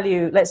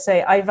value, let's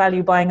say I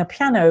value buying a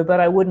piano, but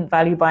I wouldn't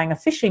value buying a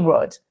fishing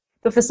rod.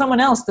 But for someone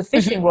else, the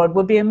fishing rod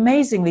would be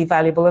amazingly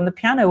valuable and the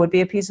piano would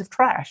be a piece of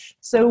trash.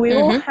 So we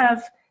all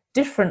have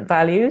different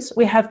values.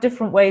 We have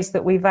different ways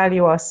that we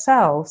value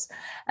ourselves.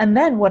 And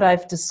then what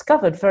I've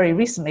discovered very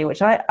recently,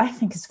 which I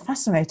think is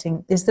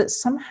fascinating, is that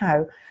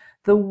somehow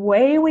the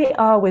way we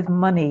are with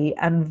money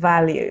and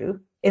value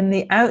in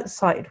the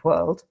outside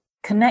world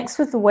connects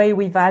with the way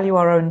we value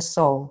our own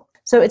soul.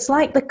 So it's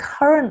like the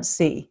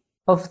currency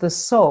of the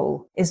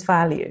soul is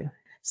value.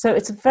 So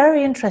it's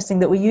very interesting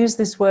that we use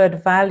this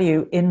word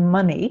value in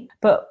money,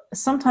 but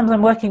sometimes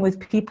I'm working with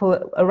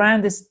people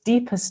around this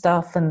deeper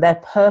stuff and their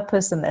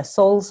purpose and their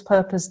soul's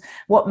purpose,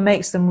 what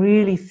makes them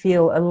really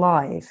feel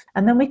alive.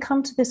 And then we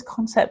come to this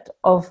concept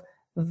of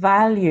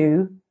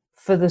value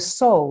for the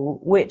soul,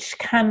 which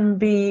can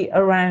be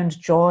around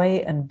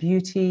joy and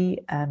beauty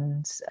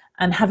and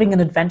having an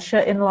adventure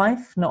in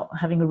life, not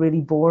having a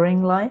really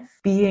boring life,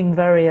 being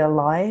very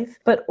alive.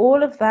 But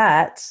all of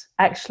that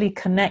actually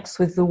connects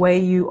with the way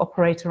you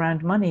operate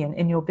around money and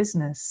in your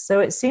business. So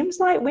it seems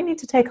like we need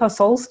to take our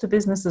souls to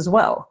business as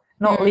well,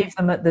 not leave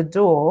them at the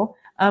door.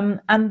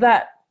 And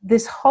that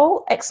this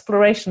whole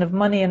exploration of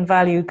money and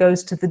value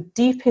goes to the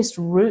deepest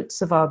roots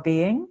of our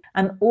being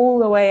and all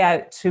the way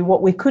out to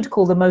what we could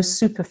call the most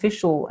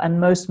superficial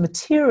and most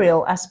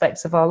material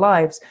aspects of our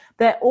lives.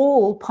 They're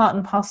all part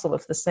and parcel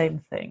of the same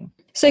thing.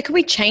 So can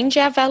we change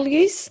our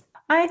values?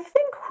 I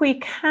think we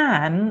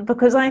can,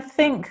 because I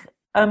think,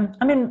 I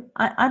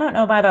don't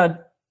know about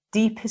our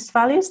deepest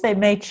values. They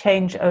may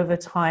change over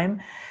time.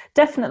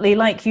 Definitely,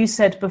 like you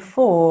said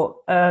before,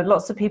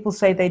 lots of people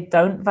say they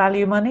don't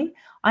value money.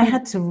 I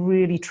had to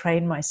really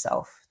train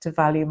myself to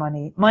value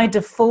money. My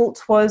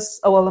default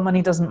was, oh, well, the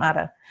money doesn't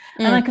matter.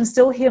 And I can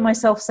still hear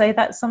myself say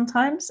that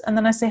sometimes. And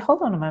then I say,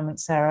 hold on a moment,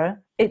 Sarah.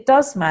 It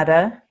does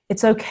matter.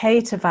 It's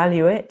okay to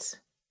value it.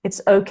 It's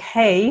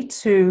okay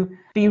to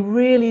be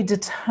really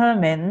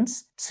determined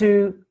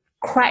to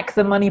crack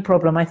the money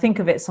problem. I think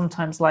of it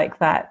sometimes like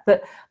that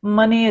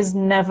money is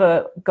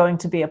never going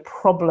to be a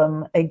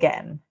problem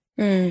again.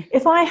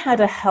 If I had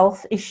a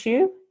health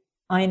issue,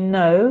 I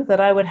know that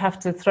I would have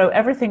to throw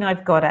everything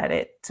I've got at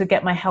it to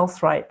get my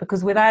health right,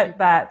 because without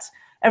that,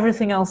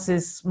 everything else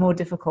is more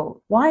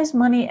difficult. Why is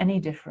money any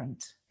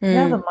different? You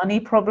have a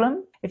money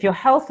problem. If your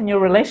health and your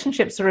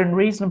relationships are in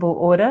reasonable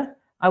order,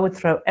 I would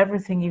throw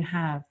everything you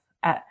have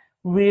at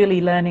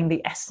really learning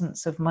the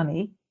essence of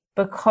money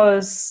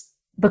because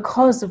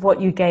of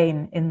what you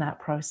gain in that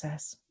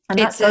process. And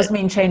that does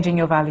mean changing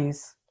your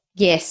values.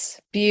 Yes,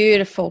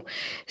 beautiful.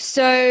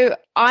 So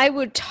I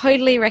would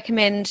totally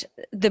recommend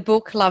the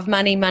book Love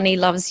Money, Money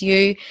Loves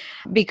You,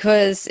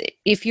 because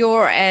if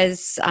you're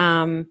as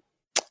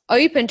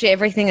open to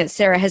everything that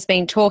Sarah has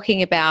been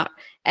talking about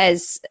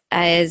as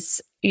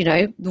you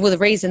know, well, the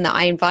reason that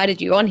I invited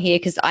you on here,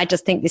 because I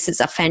just think this is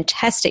a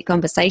fantastic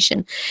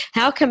conversation.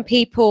 How can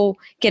people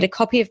get a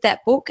copy of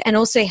that book, and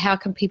also how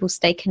can people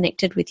stay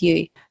connected with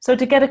you? So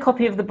to get a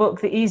copy of the book,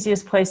 the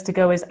easiest place to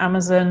go is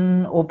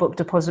Amazon or Book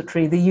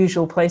Depository, the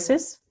usual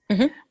places.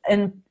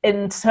 And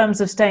in terms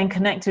of staying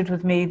connected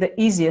with me, the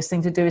easiest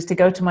thing to do is to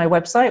go to my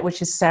website,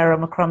 which is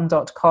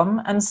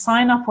sarahmccrum.com, and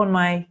sign up on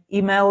my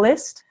email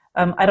list.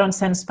 I don't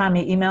send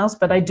spammy emails,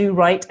 but I do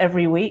write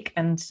every week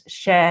and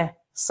share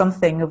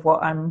something of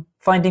what I'm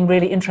finding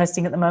really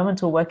interesting at the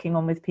moment or working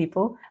on with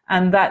people.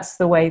 And that's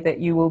the way that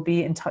you will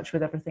be in touch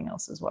with everything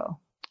else as well.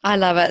 I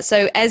love it.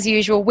 So as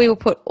usual, we will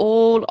put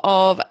all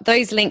of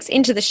those links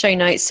into the show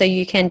notes so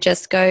you can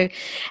just go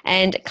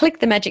and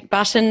click the magic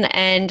button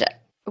and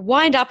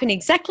wind up in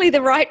exactly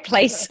the right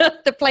place,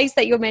 the place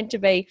that you're meant to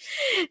be.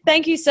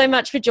 Thank you so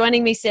much for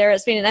joining me, Sarah.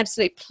 It's been an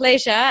absolute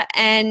pleasure.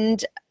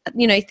 And,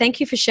 thank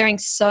you for sharing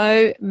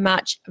so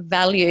much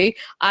value.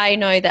 I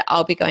know that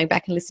I'll be going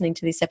back and listening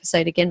to this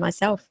episode again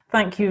myself.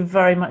 Thank you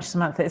very much,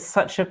 Samantha. It's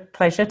such a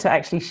pleasure to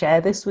actually share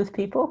this with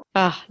people.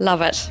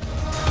 Love it.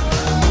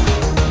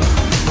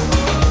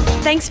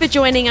 Thanks for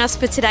joining us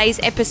for today's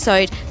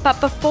episode. But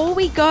before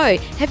we go,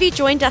 have you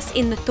joined us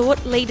in the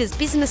Thought Leaders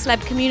Business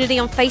Lab community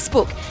on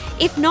Facebook?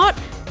 If not,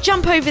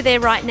 jump over there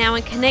right now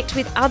and connect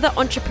with other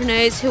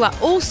entrepreneurs who are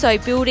also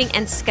building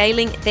and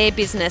scaling their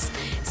business.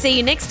 See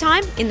you next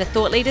time in the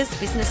Thought Leaders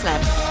Business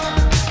Lab.